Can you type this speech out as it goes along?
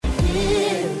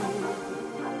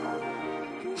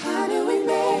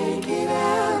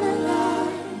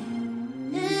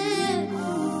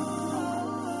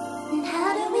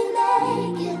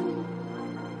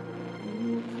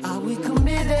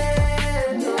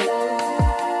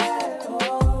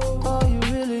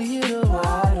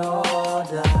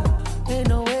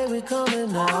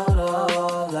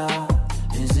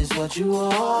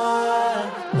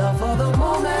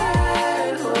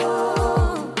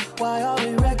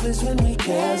reckless when we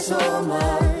care so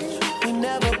much. We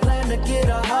never plan to get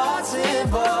our hearts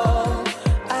involved.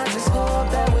 I just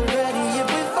hope that we're ready if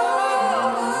we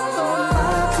fall.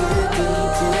 Too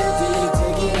deep to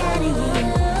get out of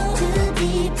here.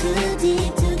 Too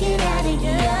deep to get out of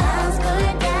here. House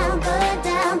burn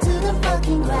down to the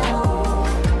fucking ground.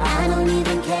 I don't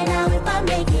even care now if I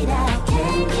make it out.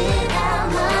 Can't get out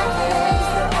my head.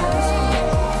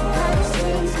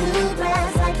 Blue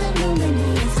grass like the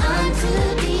luminaries. I'm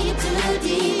too deep to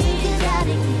get out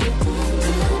of here.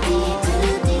 Too deep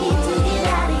to get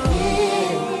out of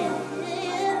here.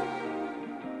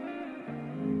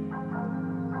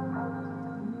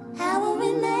 How will we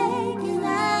make it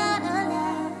out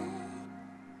alive?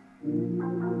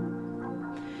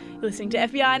 You're listening to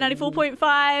FBI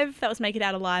 94.5. That was Make It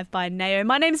Out Alive by Nao.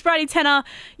 My name's Bridie Tenner.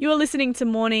 You are listening to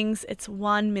Mornings. It's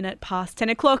 1 minute past 10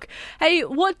 o'clock. Hey,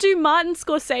 what do Martin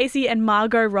Scorsese and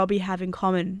Margot Robbie have in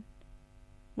common?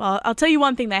 Well, I'll tell you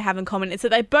one thing they have in common. It's that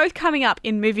they're both coming up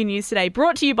in movie news today,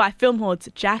 brought to you by film hordes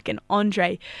Jack and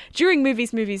Andre. During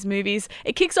Movies.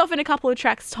 It kicks off in a couple of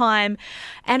tracks' time,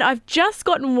 and I've just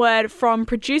gotten word from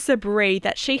producer Brie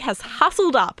that she has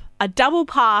hustled up a double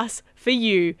pass for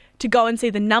you to go and see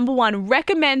the #1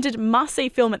 recommended must-see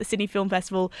film at the Sydney Film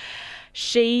Festival,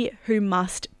 She Who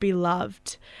Must Be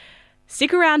Loved.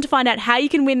 Stick around to find out how you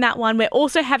can win that one. We're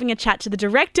also having a chat to the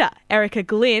director, Erica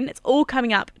Glynn. It's all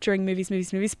coming up during Movies.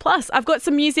 Plus, I've got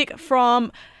some music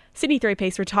from Sydney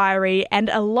three-piece Retiree and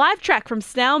a live track from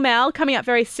Snail Mail coming up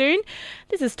very soon.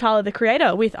 This is Tyler, the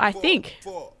Creator, with I Think.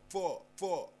 Four.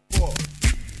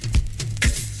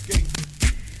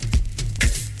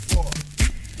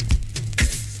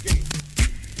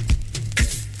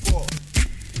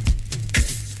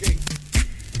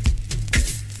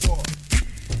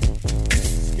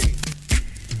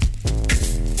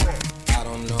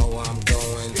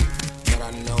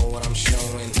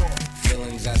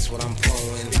 That's what I'm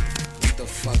pulling. What the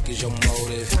fuck is your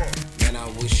motive? Man, I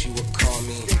wish you would call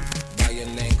me by your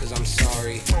name, cause I'm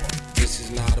sorry. This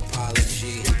is not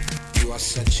apology. You are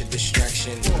such a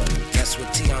distraction. That's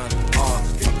what Tion are.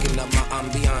 Fucking up my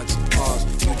ambiance. Pause.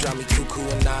 You drive me cuckoo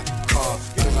and not call.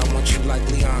 Cause I want you like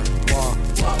Leon. Wall.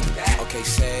 Okay,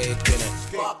 say it, dinner.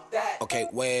 Okay,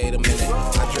 wait a minute.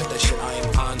 I dread that shit I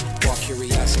am on. Walk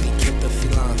curiosity, keep the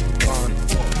feline gone.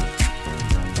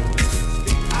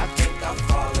 I think I'm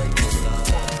falling in love.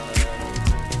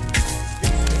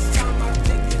 This time I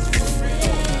think it's for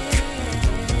real.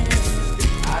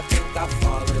 I think I'm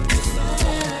falling in love.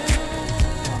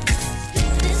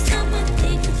 This time I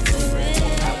think it's for real.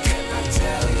 How can I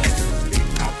tell you?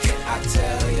 How can I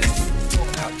tell you?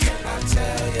 How can I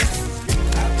tell you?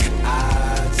 How can I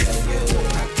tell you?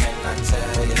 How can I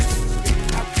tell you?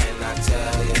 How can I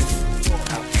tell you?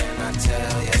 How can I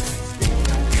tell you?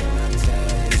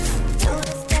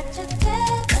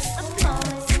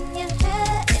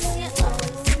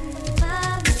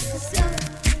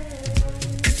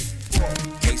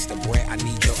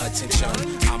 Attention.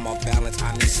 I'm off balance, I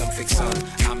need some fixin'.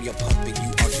 I'm your puppet, you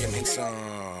are Jim Henson.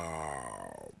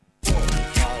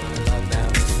 Falling in love now.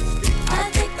 I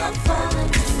think I'm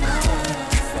falling in love.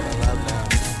 Fall in love now.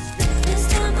 This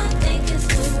time I think it's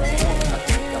for real. I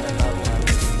think I'm in love now.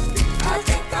 I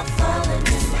think I'm falling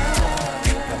in love.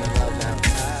 I'm in love now.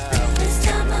 This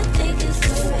time I think it's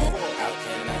for real. How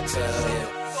can I tell you?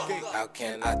 How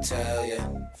can I tell you?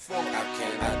 How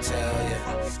can I tell you?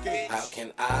 How can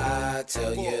I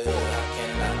tell you? How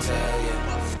can I tell you?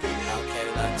 How can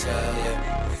I tell you?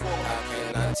 How can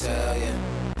I tell you?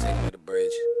 Take me to the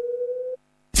bridge.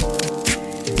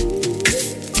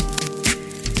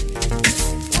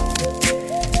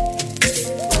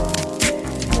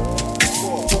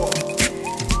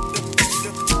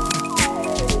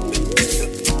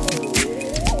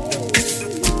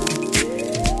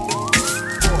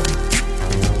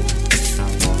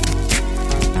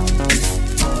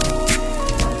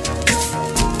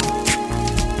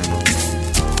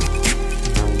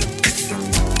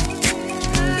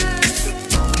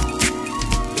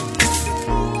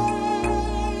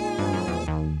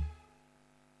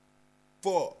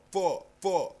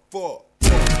 Four.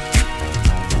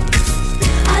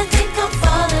 I think I'm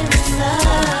falling in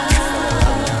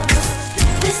love.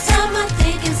 This time I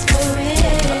think it's for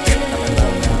real.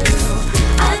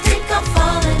 I think I'm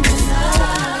falling in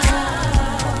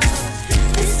love.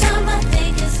 This time I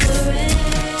think it's for real.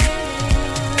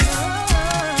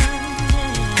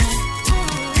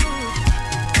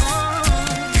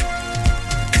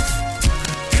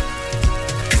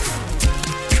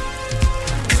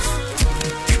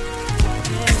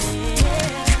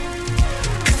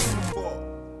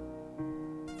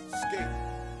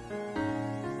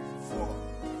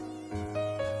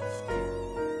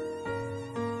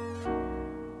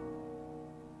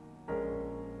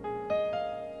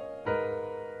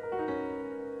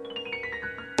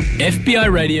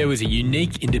 FBI Radio is a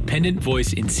unique independent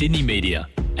voice in Sydney media,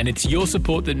 and it's your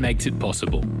support that makes it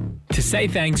possible. To say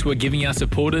thanks, we're giving our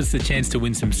supporters the chance to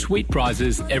win some sweet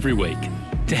prizes every week.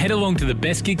 To head along to the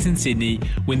best gigs in Sydney,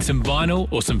 win some vinyl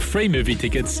or some free movie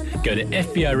tickets, go to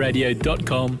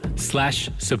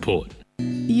fbiradio.com/support.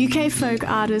 UK folk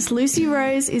artist Lucy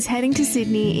Rose is heading to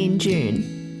Sydney in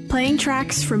June. Playing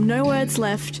tracks from No Words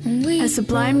Left, a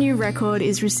sublime new record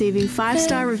is receiving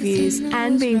 5-star reviews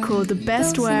and being called the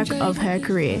best work of her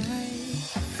career.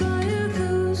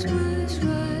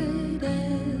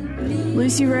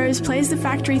 Lucy Rose plays the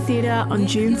Factory Theatre on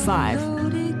June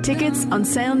 5. Tickets on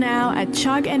sale now at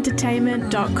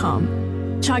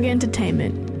chugentertainment.com. Chug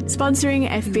Entertainment, sponsoring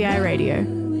FBI Radio.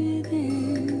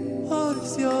 What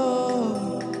is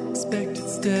your expected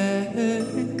stay?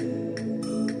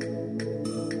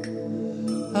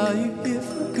 Are you here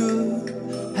for good?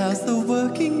 How's the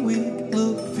working week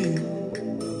look for you?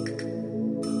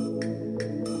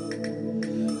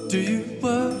 Do you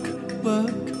work?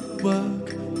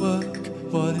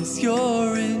 What is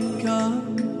your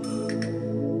income?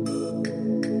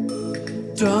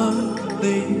 Don't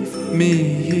leave me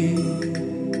here.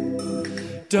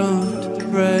 Don't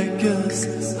break us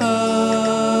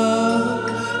up.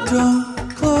 Don't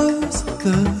close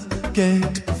the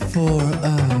gate before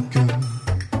I go.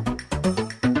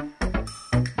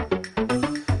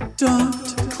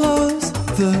 Don't close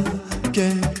the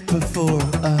gate before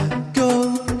I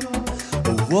go.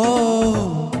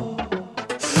 Whoa.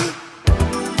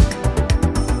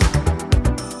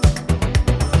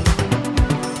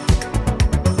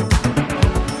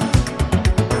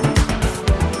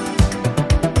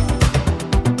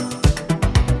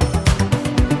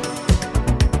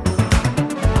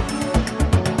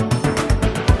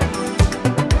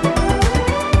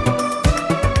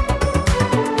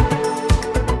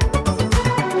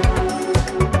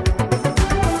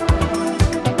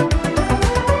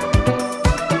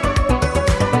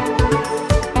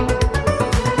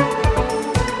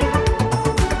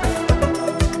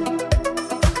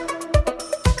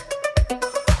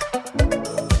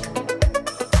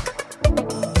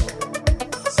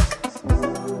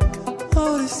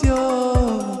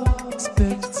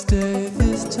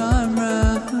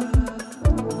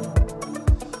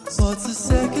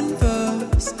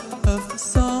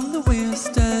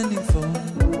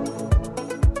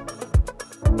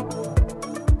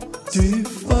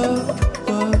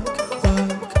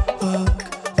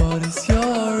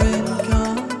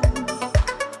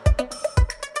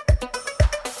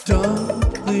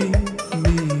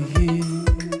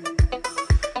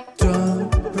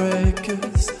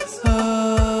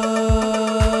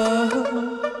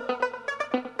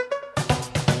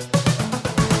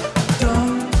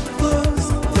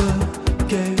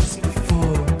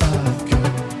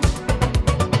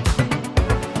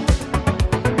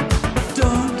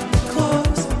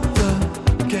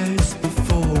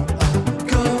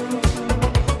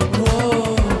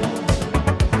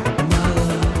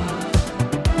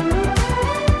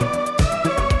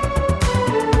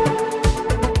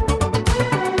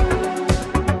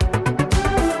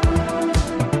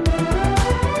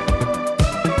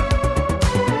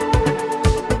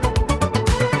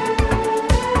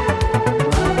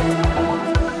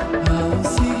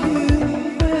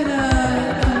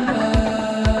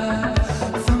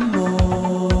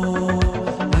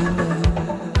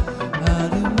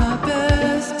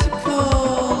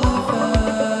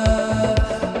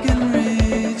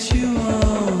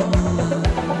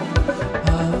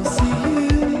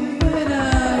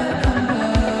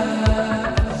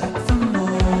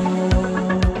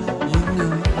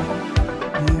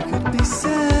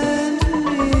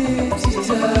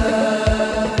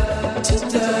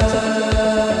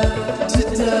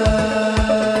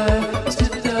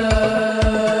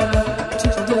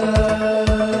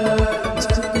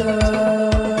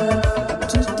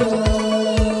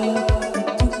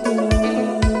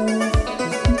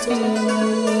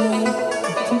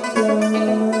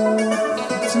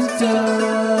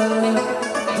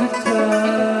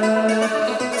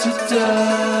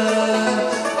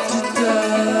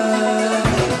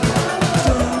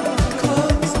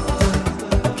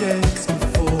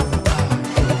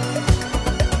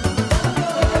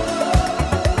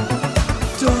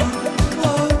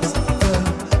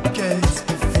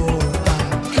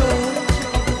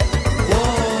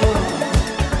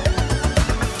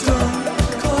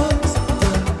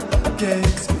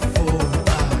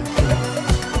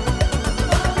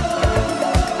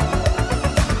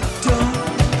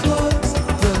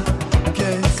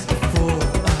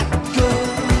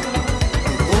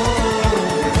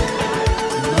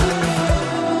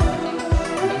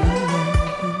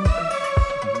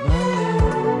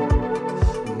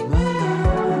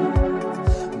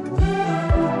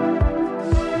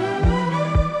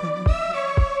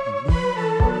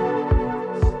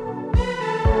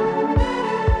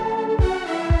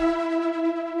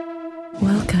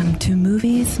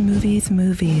 Movies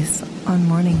on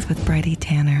Mornings with Bridie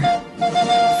Tanner.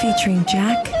 Featuring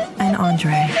Jack and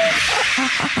Andre.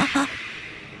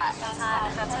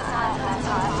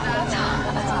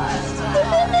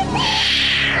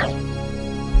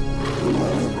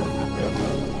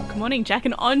 Good morning, Jack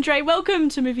and Andre. Welcome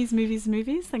to Movies.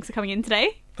 Thanks for coming in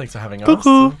today. Thanks for having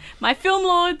Cuckoo. us. My film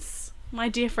lords, my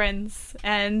dear friends,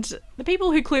 and the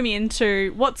people who clue me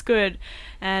into what's good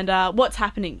and what's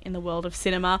happening in the world of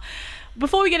cinema.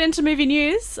 Before we get into movie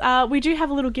news, we do have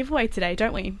a little giveaway today,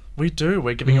 don't we? We do.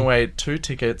 We're giving away 2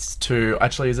 tickets to...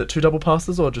 Actually, is it 2 double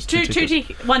passes or just 2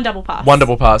 tickets? One double pass. One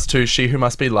double pass to She Who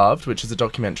Must Be Loved, which is a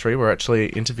documentary. We're actually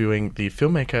interviewing the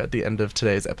filmmaker at the end of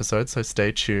today's episode, so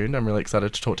stay tuned. I'm really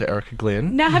excited to talk to Erica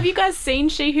Glynn. Now, have you guys seen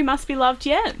She Who Must Be Loved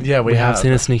yet? Yeah, we have.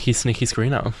 seen a sneaky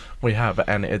screener. We have,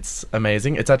 and it's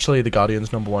amazing. It's actually The Guardian's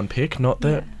 #1 pick. Not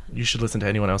that you should listen to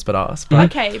anyone else but us.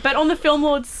 But Okay, but on the Film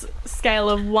Lords scale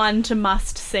of 1 to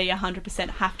must see, 100%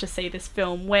 have to see this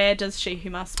film, where does She Who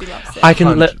Must Be Loved sit? I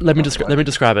can let me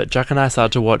describe it. Jack and I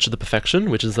started to watch The Perfection,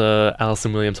 which is a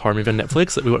Alison Williams horror movie on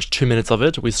Netflix. We watched 2 minutes of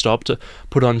it. We stopped,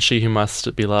 put on She Who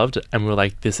Must Be Loved, and we were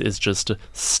like, "This is just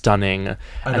stunning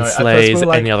and slays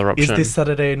any other option." Is this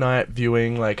Saturday night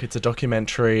viewing? Like, it's a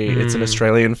documentary. It's an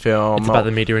Australian film. It's about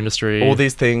the media industry. All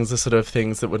these things are sort of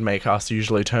things that would make us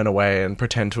usually turn away and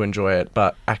pretend to enjoy it,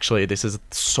 but actually this is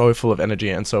so full of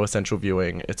energy and so essential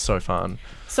viewing. It's so fun.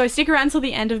 So stick around till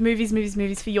the end of Movies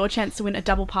for your chance to win a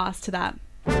double pass to that.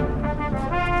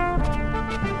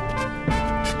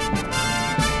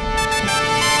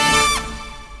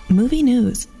 Movie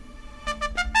news.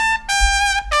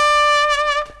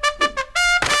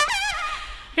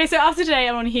 Okay, so after today,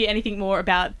 I want to hear anything more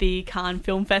about the Cannes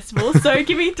Film Festival. So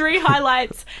give me 3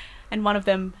 highlights, and one of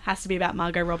them has to be about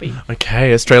Margot Robbie.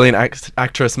 Okay, Australian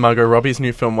actress Margot Robbie's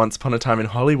new film Once Upon a Time in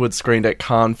Hollywood screened at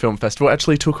Cannes Film Festival.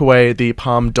 Actually took away the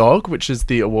Palme d'Or, which is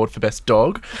the award for Best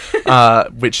Dog,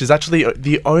 which is actually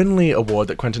the only award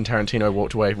that Quentin Tarantino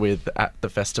walked away with at the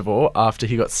festival after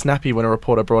he got snappy when a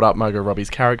reporter brought up Margot Robbie's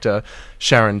character,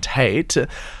 Sharon Tate,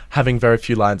 having very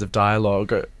few lines of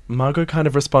dialogue. Margot kind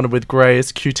of responded with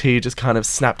grace. QT just kind of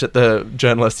snapped at the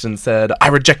journalist and said, "I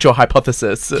reject your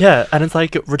hypothesis." Yeah, and it's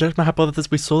like, reject my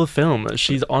hypothesis. We saw the film.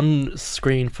 She's on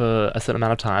screen for a certain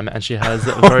amount of time, and she has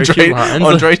very few lines.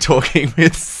 Andre talking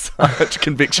with such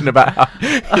conviction about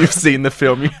how you've seen the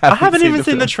film. I haven't even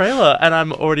seen the trailer, and I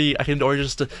can already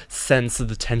just sense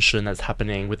the tension that's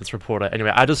happening with this reporter.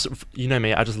 Anyway, you know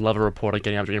me, I just love a reporter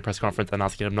getting up during a press conference and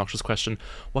asking an obnoxious question.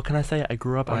 What can I say? I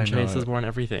grew up on Chases, War, and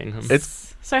everything.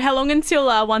 So how long until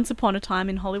Once Upon a Time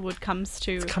in Hollywood comes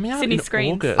to Sydney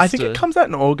screens? August. I think it comes out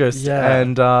in August. Yeah.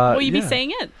 And will you be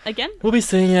seeing it again? We'll be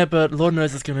seeing it, but Lord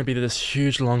knows it's going to be this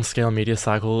huge, long-scale media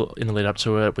cycle in the lead up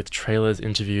to it with trailers,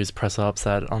 interviews, press-ups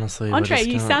that honestly... Andre,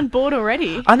 you sound bored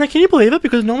already. I know, can you believe it?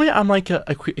 Because normally I'm like a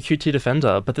QT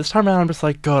defender, but this time around I'm just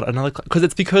like, God, another...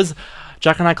 Because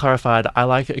Jack and I clarified, I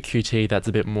like a QT that's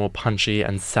a bit more punchy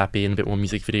and sappy and a bit more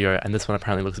music video, and this one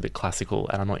apparently looks a bit classical,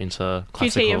 and I'm not into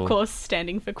classical. QT, of course,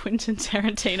 standing for Quentin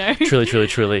Tarantino. Truly.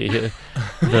 The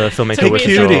filmmaker with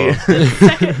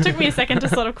it took me a second to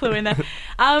sort of clue in there.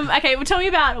 Okay, well, tell me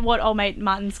about what old mate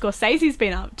Martin Scorsese's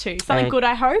been up to. Something good,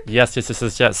 I hope? Yes.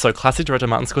 So classic director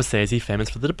Martin Scorsese, famous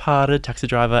for The Departed, Taxi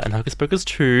Driver, and Hocus Pocus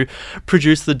 2,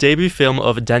 produced the debut film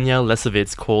of Danielle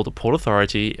Lesovitz called Port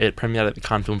Authority. It premiered at the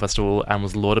Cannes Film Festival and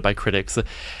was lauded by critics.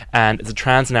 And it's a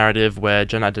trans narrative where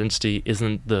gender identity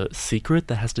isn't the secret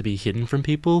that has to be hidden from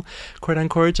people, quote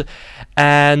unquote.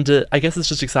 And I guess it's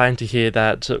just exciting to hear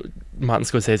that Martin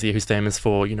Scorsese, who's famous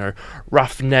for,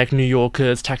 roughneck New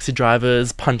Yorkers, taxi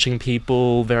drivers, punching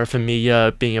people, Vera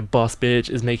Farmiga, being a boss bitch,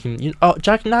 is making... Oh,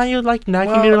 Jack, now you're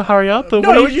nagging me to hurry up?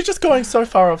 No, you're just going so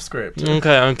far off script.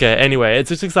 Okay. Anyway, it's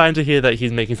just exciting to hear that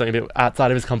he's making something a bit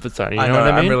outside of his comfort zone. You know what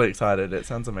I mean? I'm really excited. It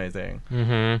sounds amazing.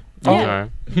 Mm-hmm. Yeah.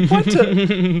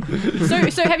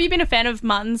 So have you been a fan of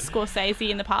Martin Scorsese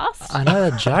in the past? I know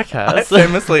that Jack has. I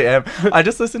famously am. I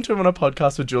just listened to him on a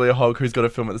podcast with Julia Hogg, who's got a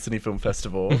film at the Sydney Film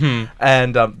Festival,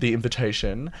 and The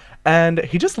Invitation. And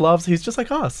he's just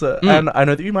like us. And I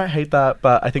know that you might hate that,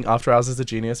 but I think After Hours is a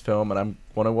genius film, and I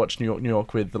want to watch New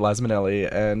York with Liza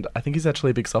Minnelli, and I think he's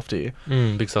actually a big softie.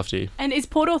 Big softie. And is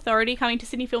Port Authority coming to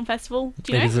Sydney Film Festival?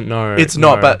 Do you know? It isn't, no. It's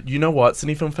not, but you know what?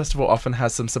 Sydney Film Festival often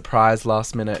has some surprise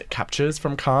last-minute captures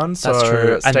from Cannes, so that's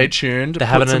true. Stay tuned,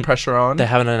 put some pressure on. They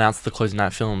haven't announced the closing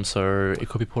night film, so it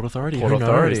could be Port Authority. Who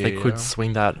knows? They could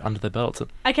swing that under their belt.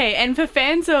 Okay, and for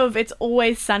fans of It's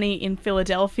Always Sunny in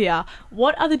Philadelphia,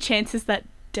 what are the chances that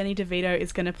Danny DeVito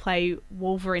is going to play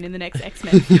Wolverine in the next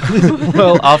X-Men film.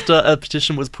 Well, after a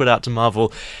petition was put out to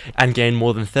Marvel and gained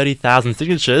more than 30,000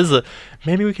 signatures,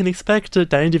 maybe we can expect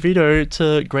Danny DeVito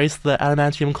to grace the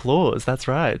adamantium claws. That's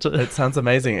right. It sounds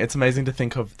amazing. It's amazing to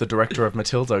think of the director of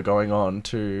Matilda going on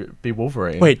to be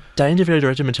Wolverine. Wait, Danny DeVito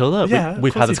directed Matilda? Yeah,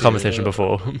 We've of had course this he did. conversation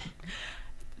before.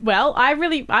 Well, I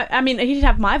mean, he did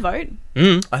have my vote.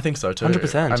 I think so too.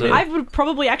 100%. I mean, I would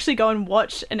probably actually go and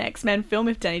watch an X-Men film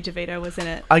if Danny DeVito was in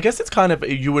it. I guess it's kind of,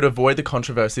 you would avoid the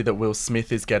controversy that Will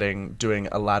Smith is getting doing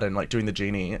Aladdin, like doing the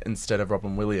genie instead of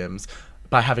Robin Williams,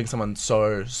 by having someone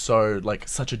like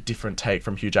such a different take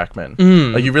from Hugh Jackman.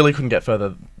 Like, you really couldn't get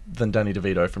further than Danny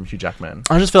DeVito from Hugh Jackman.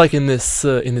 I just feel like in this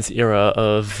era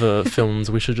of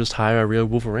films, we should just hire a real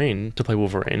Wolverine to play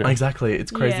Wolverine. Exactly.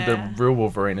 It's crazy Yeah. the real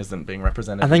Wolverine isn't being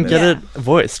represented. And then in get this. it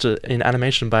voiced in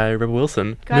animation by Rebel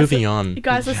Wilson. Moving on. You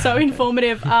guys are so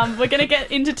informative. We're going to get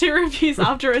into 2 reviews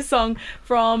after a song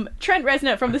from Trent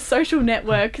Reznor from the Social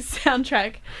Network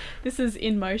soundtrack. This is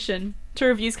In Motion. 2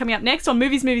 reviews coming up next on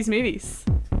Movies.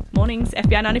 Mornings,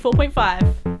 FBI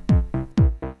 94.5.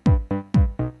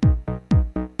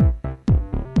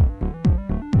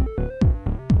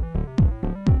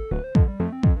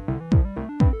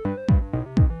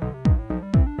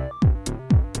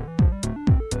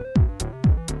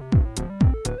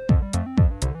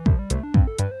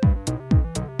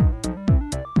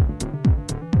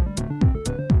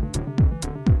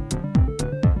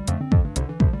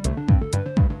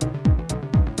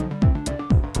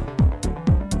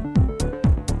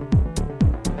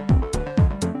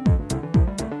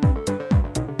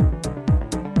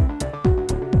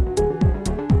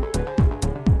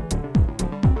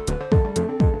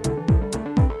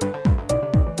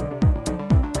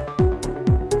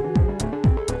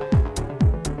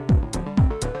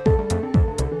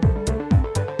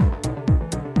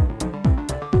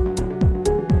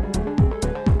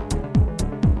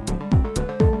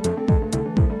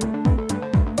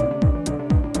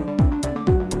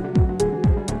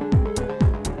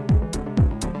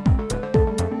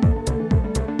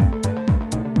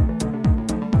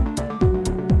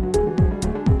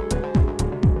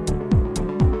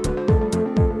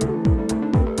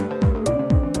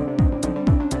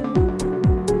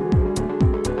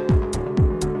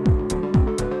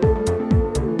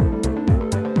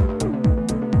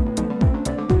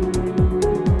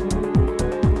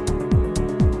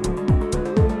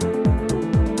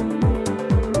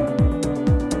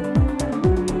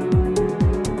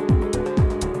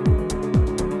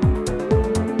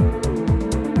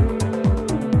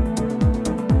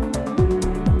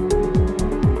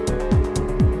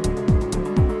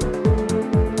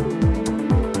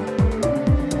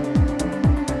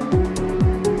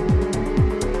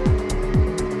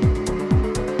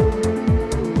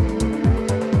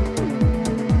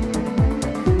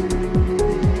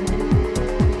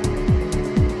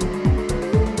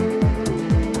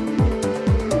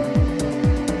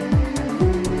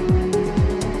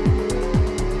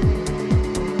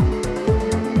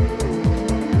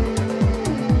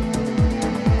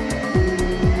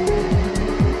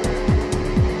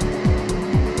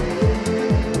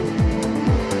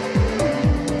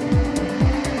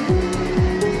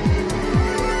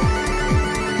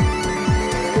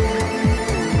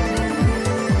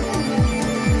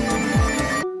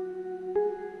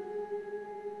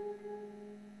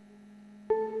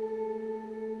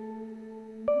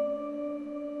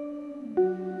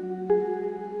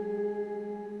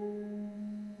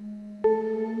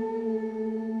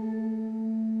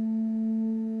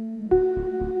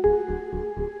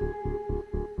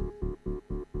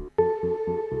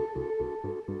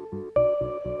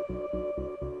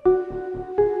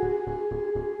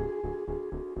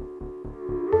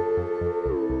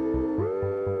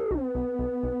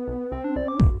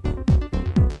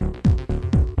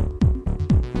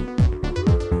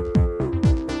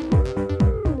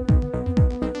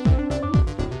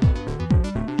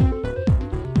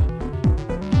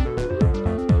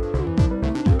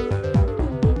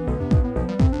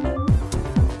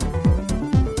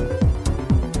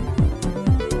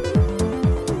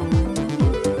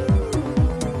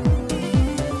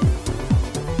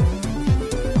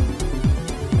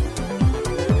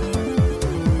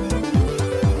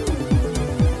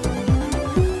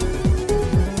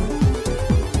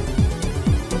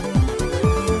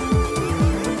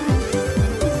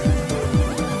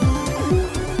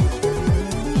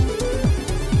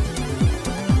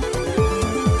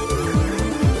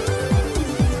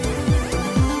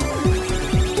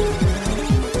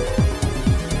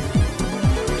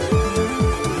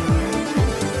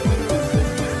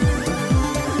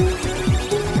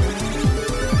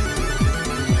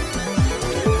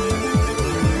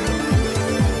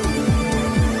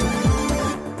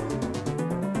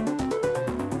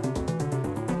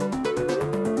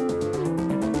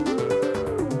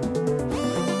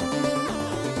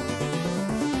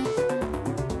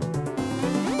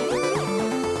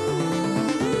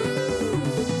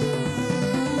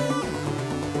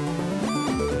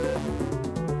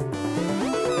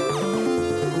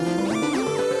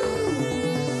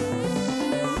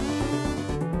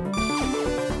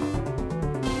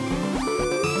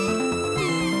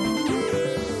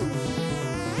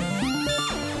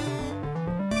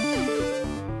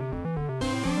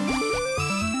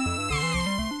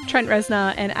 Trent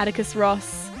Reznor and Atticus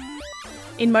Ross,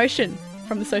 In Motion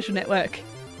from The Social Network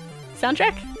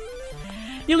soundtrack.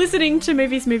 You're listening to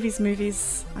Movies, Movies,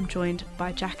 Movies. I'm joined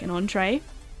by Jack and Andre.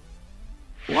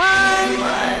 No,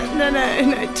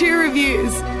 2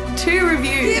 reviews. 2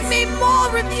 reviews. Give me more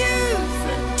reviews.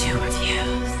 2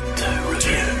 reviews. 2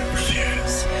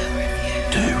 reviews.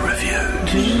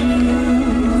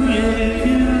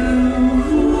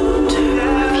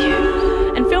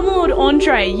 And Film Lord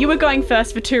Andre, you were going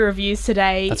first for 2 reviews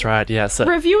today. That's right, yes.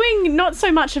 Reviewing not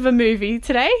so much of a movie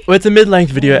today. Well, it's a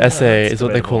mid-length video essay it's is what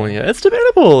they're debatable. calling it. It's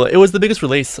debatable. It was the biggest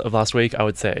release of last week, I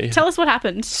would say. Tell us what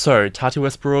happened. So, Tati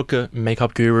Westbrook,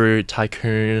 makeup guru,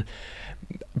 tycoon,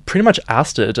 pretty much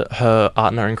ousted her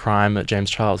partner in crime, James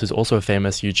Charles, who's also a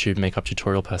famous YouTube makeup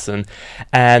tutorial person.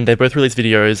 And they both released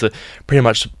videos pretty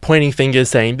much pointing fingers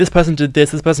saying, this person did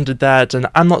this person did that, and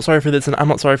I'm not sorry for this, and I'm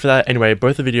not sorry for that. Anyway,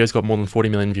 both the videos got more than 40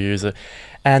 million views.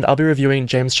 And I'll be reviewing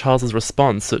James Charles's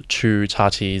response to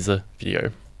Tati's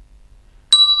video.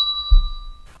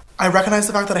 I recognize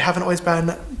the fact that I haven't always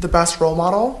been the best role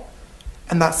model,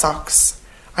 and that sucks.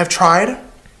 I've tried,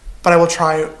 but I will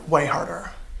try way harder.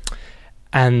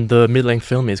 And the mid-length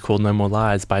film is called No More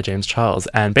Lies by James Charles.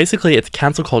 And basically, it's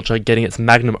cancel culture getting its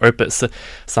magnum opus.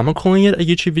 Some are calling it a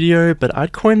YouTube video, but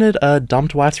I'd coin it a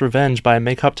dumped wife's revenge by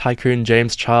makeup tycoon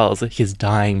James Charles, his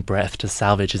dying breath to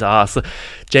salvage his ass.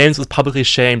 James was publicly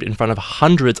shamed in front of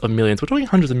hundreds of millions. We're talking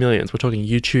hundreds of millions. We're talking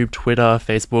YouTube, Twitter,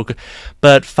 Facebook,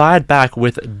 but fired back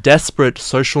with desperate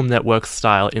social network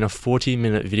style in a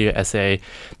 40-minute video essay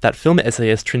that film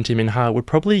essayist Trinity Minha would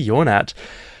probably yawn at.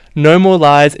 No More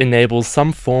Lies enables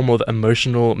some form of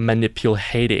emotional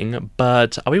manipulating,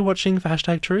 but are we watching for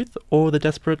 #truth or the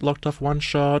desperate locked off one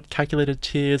shot, calculated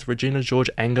tears, Regina George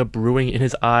anger brewing in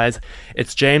his eyes?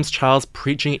 It's James Charles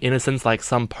preaching innocence like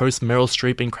some post Meryl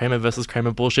Streep in Kramer vs.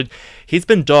 Kramer bullshit. He's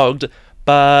been dogged,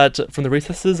 but from the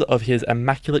recesses of his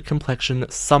immaculate complexion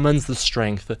summons the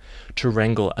strength to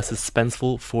wrangle a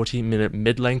suspenseful 40-minute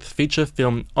mid-length feature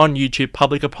film on YouTube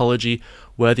public apology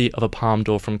worthy of a Palme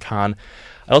d'Or from Cannes.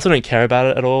 I also don't care about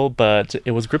it at all, but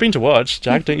it was gripping to watch.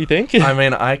 Jack, don't you think? I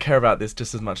mean, I care about this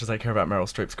just as much as I care about Meryl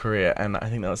Streep's career, and I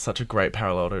think that was such a great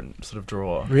parallel to sort of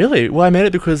draw. Really? Well, I made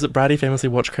it because Brady famously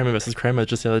watched Kramer vs. Kramer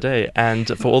just the other day, and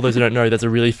for all those who don't know, there's a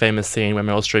really famous scene where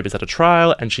Meryl Streep is at a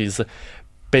trial, and she's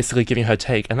basically giving her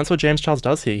take, and that's what James Charles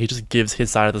does here. He just gives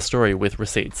his side of the story with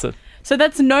receipts. So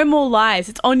that's No More Lies.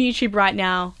 It's on YouTube right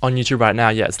now. On YouTube right now,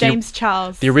 yes. James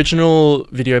Charles. The original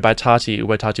video by Tati,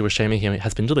 where Tati was shaming him,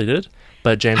 has been deleted.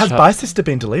 But James Has Bye Sister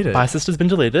been deleted? Bye Sister's been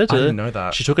deleted. I didn't know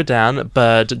that. She took it down,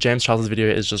 but James Charles' video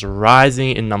is just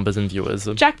rising in numbers and viewers.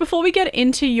 Jack, before we get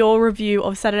into your review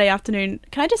of Saturday Afternoon,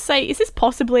 can I just say, is this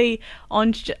possibly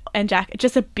on and Jack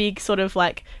just a big sort of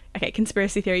like, okay,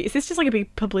 conspiracy theory? Is this just like a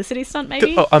big publicity stunt,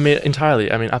 maybe? Oh, I mean,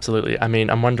 entirely. I mean, absolutely. I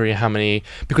mean, I'm wondering how many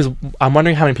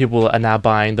people are now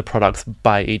buying the products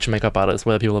by each makeup artist,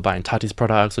 whether people are buying Tati's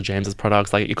products or James's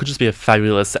products. Like, it could just be a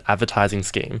fabulous advertising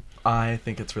scheme. I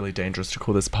think it's really dangerous to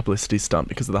call this publicity stunt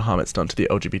because of the harm it's done to the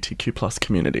LGBTQ plus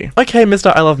community. Okay,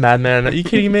 Mr. I Love Mad Men. Are you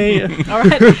kidding me? All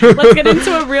right, let's get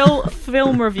into a real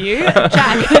film review.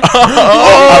 Jack.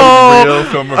 A real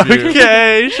film review.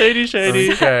 Okay, shady.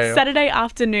 Okay. Saturday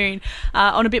Afternoon,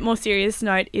 on a bit more serious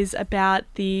note, is about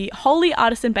the Holy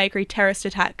Artisan Bakery terrorist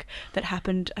attack that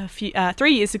happened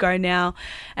 3 years ago now,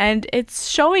 and it's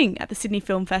showing at the Sydney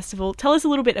Film Festival. Tell us a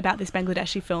little bit about this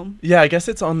Bangladeshi film. Yeah, I guess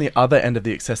it's on the other end of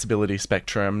the accessibility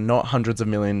spectrum. Not hundreds of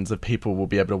millions of people will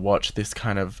be able to watch this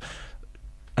kind of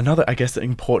another, I guess,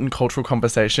 important cultural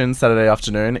conversation Saturday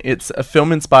afternoon. It's a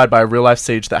film inspired by a real-life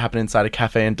siege that happened inside a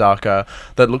cafe in Dhaka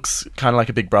that looks kind of like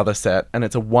a Big Brother set, and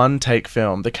it's a one-take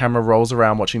film. The camera rolls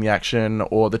around watching the action,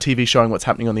 or the TV showing what's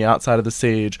happening on the outside of the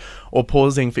siege, or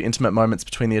pausing for intimate moments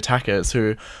between the attackers,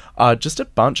 who are just a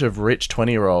bunch of rich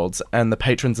 20-year-olds and the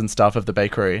patrons and staff of the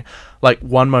bakery. Like,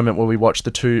 one moment where we watch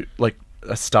the two, like,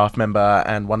 a staff member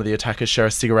and one of the attackers share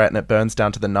a cigarette and it burns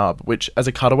down to the nub, which as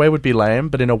a cutaway would be lame,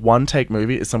 but in a one-take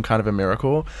movie is some kind of a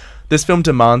miracle. This film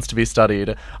demands to be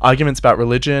studied. Arguments about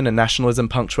religion and nationalism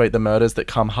punctuate the murders that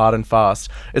come hard and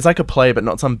fast. It's like a play, but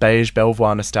not some beige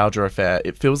Belvoir nostalgia affair.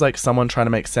 It feels like someone trying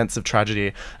to make sense of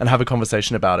tragedy and have a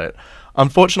conversation about it.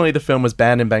 Unfortunately, the film was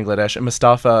banned in Bangladesh, and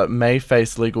Mustafa may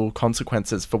face legal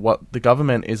consequences for what the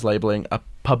government is labelling a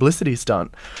publicity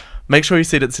stunt. Make sure you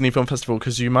see it at the Sydney Film Festival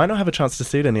because you might not have a chance to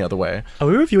see it any other way. Are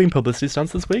we reviewing publicity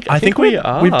stunts this week? I think we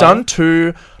are. We've done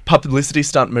two publicity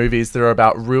stunt movies that are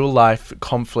about real life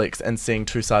conflicts and seeing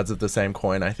two sides of the same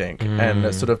coin, I think,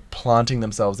 and sort of planting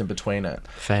themselves in between it.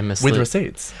 Famously. With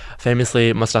receipts.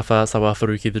 Famously, Mustafa Sawar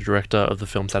Faruqi, the director of the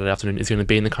film Saturday Afternoon, is going to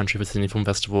be in the country for Sydney Film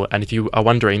Festival. And if you are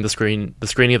wondering, the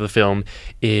screening of the film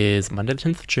is Monday the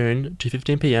 10th of June,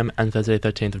 2:15pm, and Thursday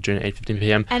the 13th of June,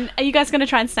 8:15pm. And are you guys going to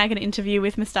try and snag an interview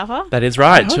with Mustafa? That is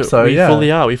right. I hope so, we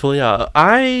yeah. We fully are.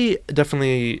 I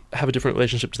definitely have a different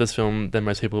relationship to this film than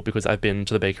most people because I've been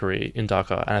to the bakery in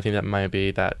Dhaka, and I think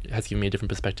that has given me a different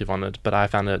perspective on it. But I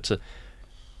found it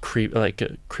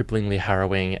cripplingly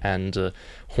harrowing and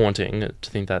haunting to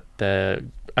think that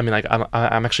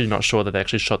I'm actually not sure that they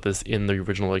actually shot this in the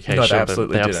original location. No, they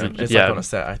absolutely didn't. It's like on a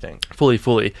set, I think.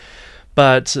 Fully.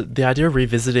 But the idea of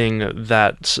revisiting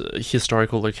that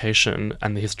historical location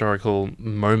and the historical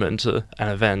moment and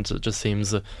event just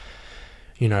seems,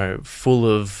 full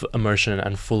of emotion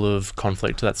and full of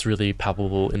conflict that's really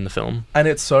palpable in the film. And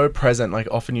it's so present. Like,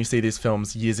 often you see these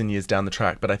films years and years down the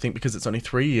track, but I think because it's only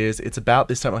 3 years, it's about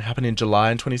this time. It happened in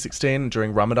July in 2016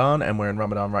 during Ramadan, and we're in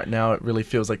Ramadan right now. It really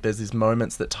feels like there's these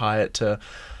moments that tie it to,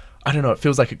 I don't know, it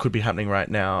feels like it could be happening right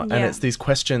now. Yeah. And it's these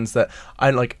questions that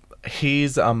I like.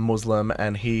 He's Muslim,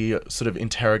 and he sort of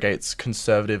interrogates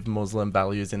conservative Muslim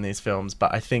values in these films,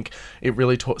 but I think it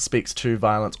really speaks to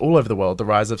violence all over the world, the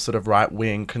rise of sort of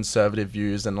right-wing conservative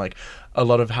views, and like a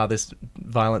lot of how this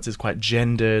violence is quite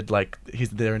gendered. Like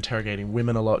they're interrogating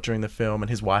women a lot during the film, and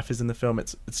his wife is in the film.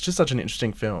 It's just such an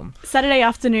interesting film. Saturday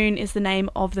Afternoon is the name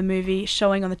of the movie,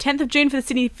 showing on the 10th of June for the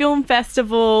Sydney Film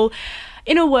Festival.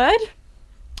 In a word...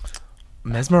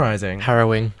 mesmerising.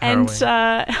 Harrowing. And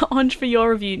on for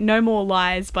your review, No More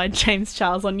Lies by James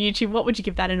Charles on YouTube. What would you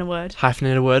give that in a word?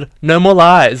 Hyphenated word. No More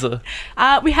Lies.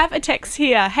 We have a text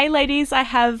here. Hey ladies, I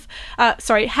have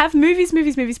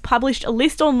Movies published a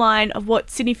list online of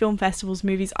what Sydney Film Festival's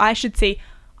movies I should see.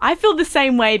 I feel the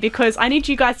same way because I need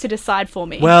you guys to decide for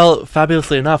me. Well,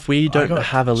 fabulously enough, we don't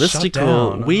have a shut listicle.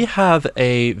 down. We have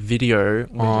a video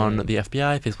on the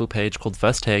FBI Facebook page called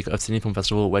First Take of Sydney Film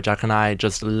Festival where Jack and I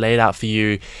just laid out for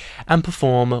you and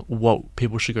perform what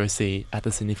people should go see at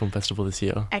the Sydney Film Festival this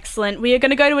year. Excellent. We are going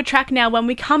to go to a track now. When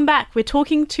we come back, we're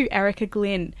talking to Erica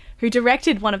Glynn, who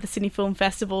directed one of the Sydney Film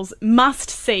Festival's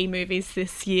must-see movies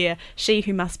this year, She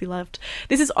Who Must Be Loved.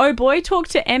 This is Oh Boy, talk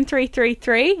to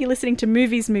M333. You're listening to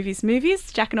Movies.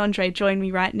 Jack and Andre join me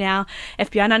right now.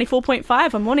 FBI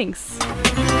 94.5 on mornings.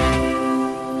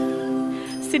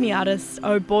 Sydney artist,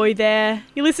 Oh Boy there.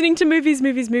 You're listening to Movies.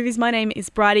 My name is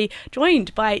Bridie,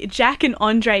 joined by Jack and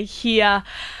Andre here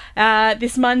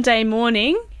this Monday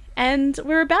morning. And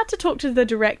we're about to talk to the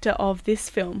director of this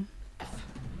film.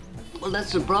 Well,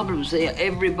 that's the problem, see.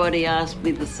 Everybody asked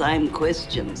me the same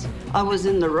questions. I was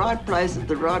in the right place at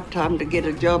the right time to get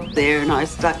a job there, and I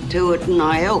stuck to it and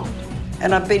I helped.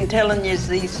 And I've been telling you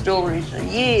these stories for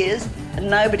years, and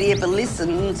nobody ever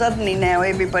listened, and suddenly now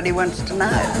everybody wants to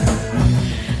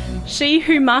know. She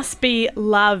Who Must Be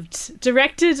Loved,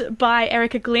 directed by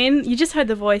Erica Glynn. You just heard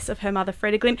the voice of her mother,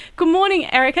 Freda Glynn. Good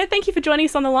morning, Erica. Thank you for joining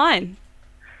us on the line.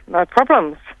 No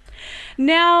problems.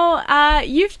 Now,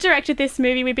 you've directed this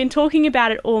movie. We've been talking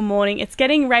about it all morning. It's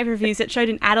getting rave reviews. It showed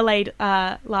in Adelaide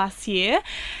last year.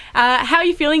 How are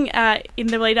you feeling in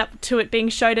the lead up to it being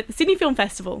showed at the Sydney Film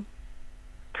Festival?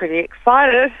 Pretty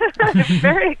excited.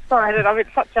 Very excited. I mean,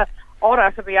 it's such an honour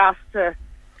to be asked to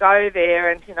go there,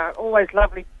 and, always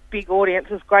lovely big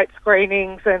audiences, great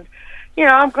screenings, and,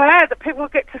 I'm glad that people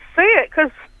get to see it, because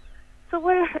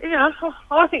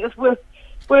I think it's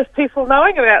worth people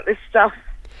knowing about this stuff.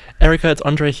 Erica, it's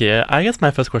Andre here. I guess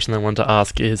my first question I wanted to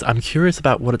ask is, I'm curious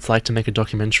about what it's like to make a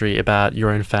documentary about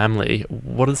your own family.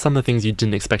 What are some of the things you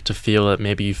didn't expect to feel that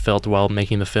maybe you felt while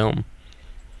making the film?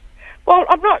 Well,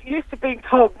 I'm not used to being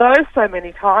told no so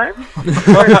many times.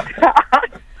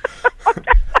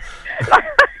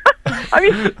 I'm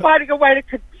used to finding a way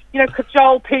to,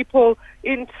 cajole people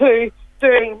into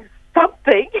doing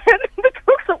something. And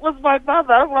because it was my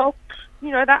mother, well,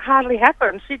 that hardly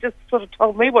happened. She just sort of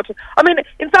told me what to... I mean,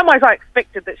 in some ways I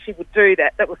expected that she would do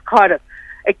that. That was kind of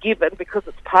a given because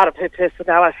it's part of her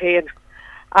personality and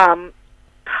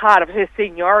part of her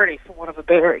seniority, for want of a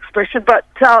better expression. But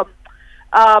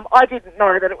I didn't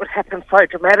know that it would happen so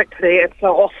dramatically and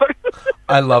so often.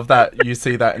 I love that you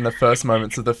see that in the first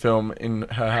moments of the film in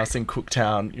her house in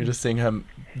Cooktown. You're just seeing her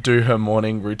do her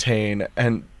morning routine,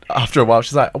 and after a while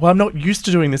she's like, well, I'm not used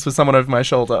to doing this with someone over my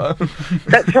shoulder.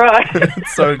 That's right.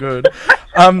 It's so good.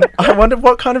 I wonder,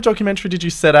 what kind of documentary did you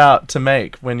set out to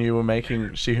make when you were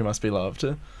making She Who Must Be Loved?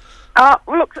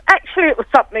 Look, actually it was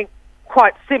something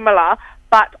quite similar,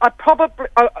 but I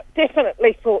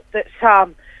definitely thought that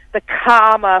the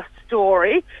Karma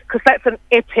story, because that's an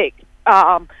epic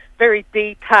very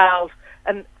detailed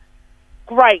and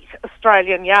great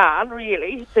Australian yarn,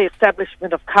 really, the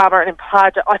establishment of Karma and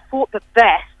Impaja. I thought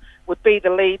that would be the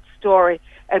lead story,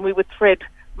 and we would thread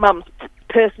Mum's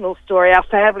personal story, our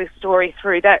family story,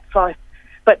 through that. But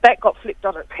that got flipped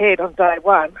on its head on day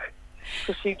one,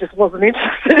 because she just wasn't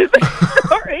interested in that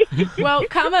story. Well,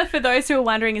 Karma, for those who are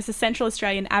wondering, is the Central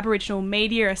Australian Aboriginal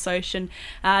Media Association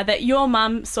that your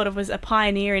mum sort of was a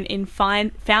pioneer in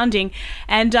founding.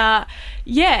 And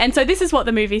and so this is what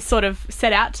the movie sort of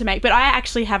set out to make, but I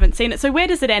actually haven't seen it. So where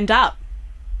does it end up?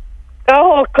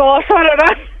 Oh, gosh, I don't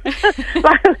know.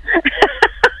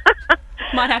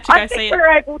 Might have to go see it.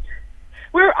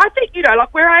 We're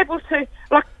able to,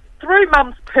 through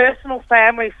Mum's personal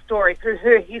family story, through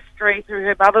her history, through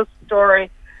her mother's story,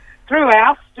 through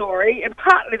our story, and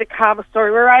partly the Karma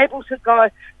story, we're able to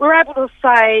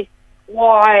say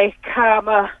why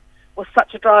Karma was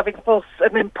such a driving force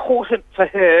and important for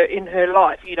her in her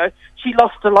life. You know, she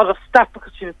lost a lot of stuff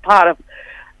because she was part of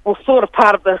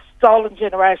the stolen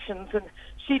generations, and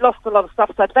she lost a lot of stuff.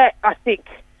 So that, I think,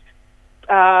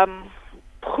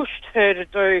 pushed her to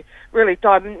do really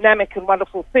dynamic and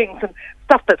wonderful things and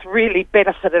stuff that's really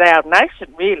benefited our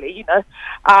nation, really, you know.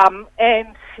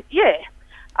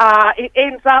 It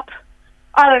ends up,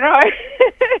 I don't know.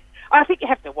 I think you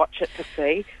have to watch it to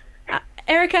see.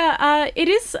 Erica, it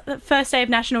is the first day of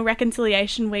National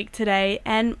Reconciliation Week today,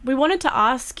 and we wanted to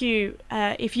ask you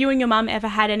if you and your mum ever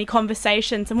had any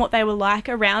conversations and what they were like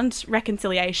around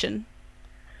reconciliation.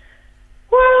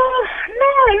 Well,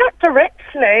 no, not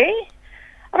directly.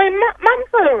 I mean,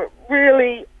 Mum's a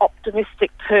really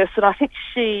optimistic person. I think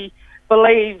she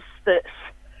believes that,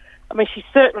 she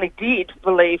certainly did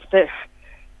believe that,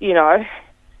 you know,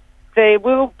 there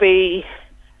will be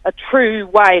a true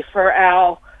way for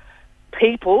our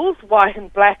peoples, white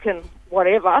and black and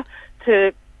whatever,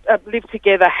 to live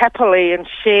together happily and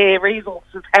share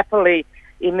resources happily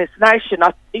in this nation.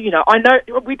 I know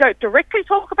we don't directly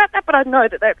talk about that, but I know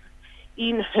that that's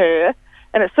in her,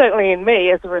 and it's certainly in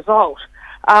me as a result.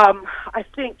 I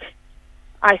think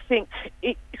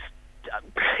it.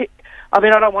 I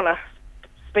don't want to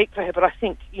speak for her, but I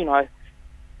think, you know,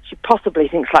 she possibly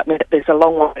thinks like me that there's a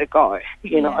long way to go.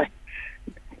 You know,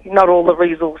 not all the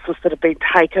resources that have been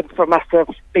taken from us have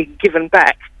been given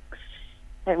back.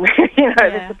 And,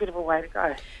 there's a bit of a way to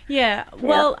go. Yeah.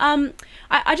 Well,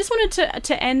 I just wanted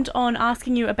to end on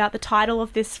asking you about the title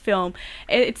of this film.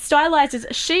 It's stylized as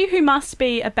She Who Must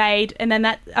Be Obeyed, and then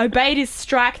that obeyed is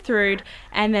strike through,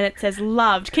 and then it says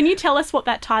loved. Can you tell us what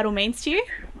that title means to you?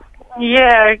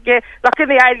 Yeah. Like in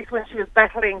the 80s when she was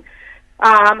battling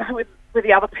with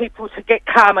the other people to get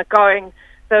Karma going,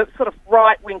 the sort of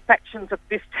right-wing factions of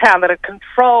this town that had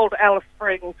controlled Alice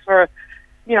Springs for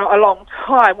a long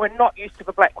time, we're not used to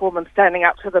the black woman standing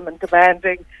up to them and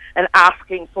demanding and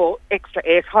asking for extra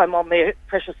airtime on their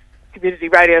precious community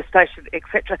radio station,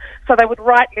 etc. So they would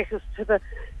write letters to the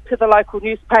local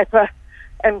newspaper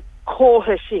and call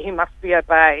her She Who Must Be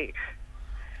Obeyed.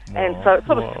 And so it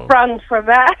sort of sprung from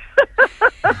that.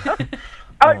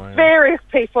 Various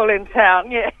people in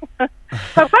town, yeah. So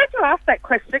I'm glad you asked that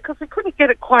question because we couldn't get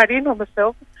it quite in on the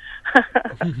film.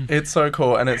 It's so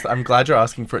cool, and I'm glad you're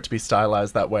asking for it to be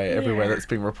stylized that way everywhere that's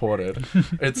being reported.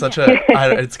 It's such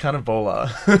it's kind of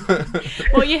baller.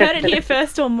 Well, you heard it here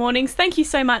first on Mornings. Thank you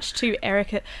so much to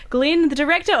Erica Glynn, the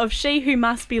director of She Who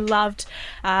Must Be Loved,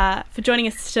 for joining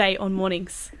us today on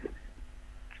Mornings.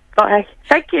 Bye.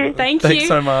 Thank you. Thanks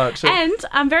so much. And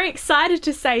I'm very excited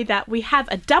to say that we have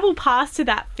a double pass to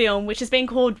that film, which has been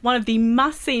called one of the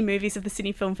must-see movies of the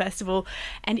Sydney Film Festival.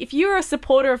 And if you're a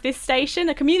supporter of this station,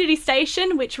 a community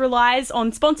station which relies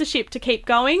on sponsorship to keep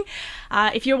going,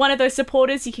 if you're one of those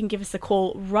supporters, you can give us a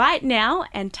call right now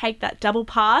and take that double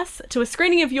pass to a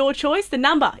screening of your choice. The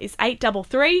number is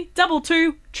 833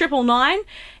 22 999.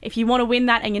 If you want to win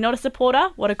that and you're not a supporter,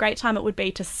 what a great time it would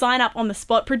be to sign up on the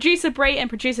spot. Producer Bree and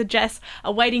producer Jess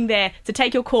are waiting there to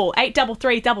take your call.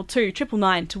 833 22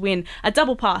 999 to win a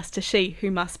double pass to She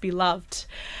Who Must Be Loved.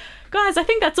 Guys, I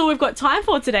think that's all we've got time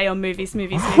for today on Movies.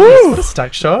 What a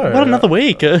stacked show. What another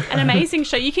week. An amazing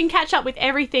show. You can catch up with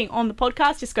everything on the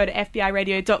podcast. Just go to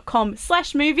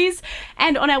fbiradio.com/movies.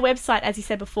 And on our website, as you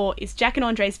said before, is Jack and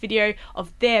Andre's video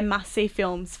of their must-see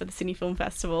films for the Sydney Film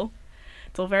Festival.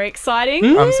 It's all very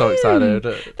exciting. I'm so excited.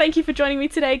 Thank you for joining me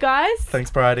today, guys.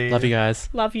 Thanks, Bridie. Love you guys.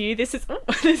 Love you. This is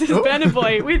Burner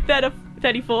Boy with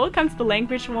 34. Comes the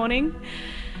language warning.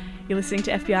 You're listening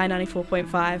to FBI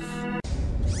 94.5.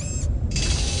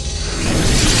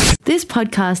 This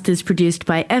podcast is produced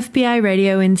by FBI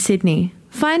Radio in Sydney.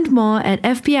 Find more at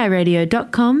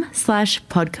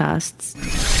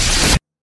fbiradio.com/podcasts.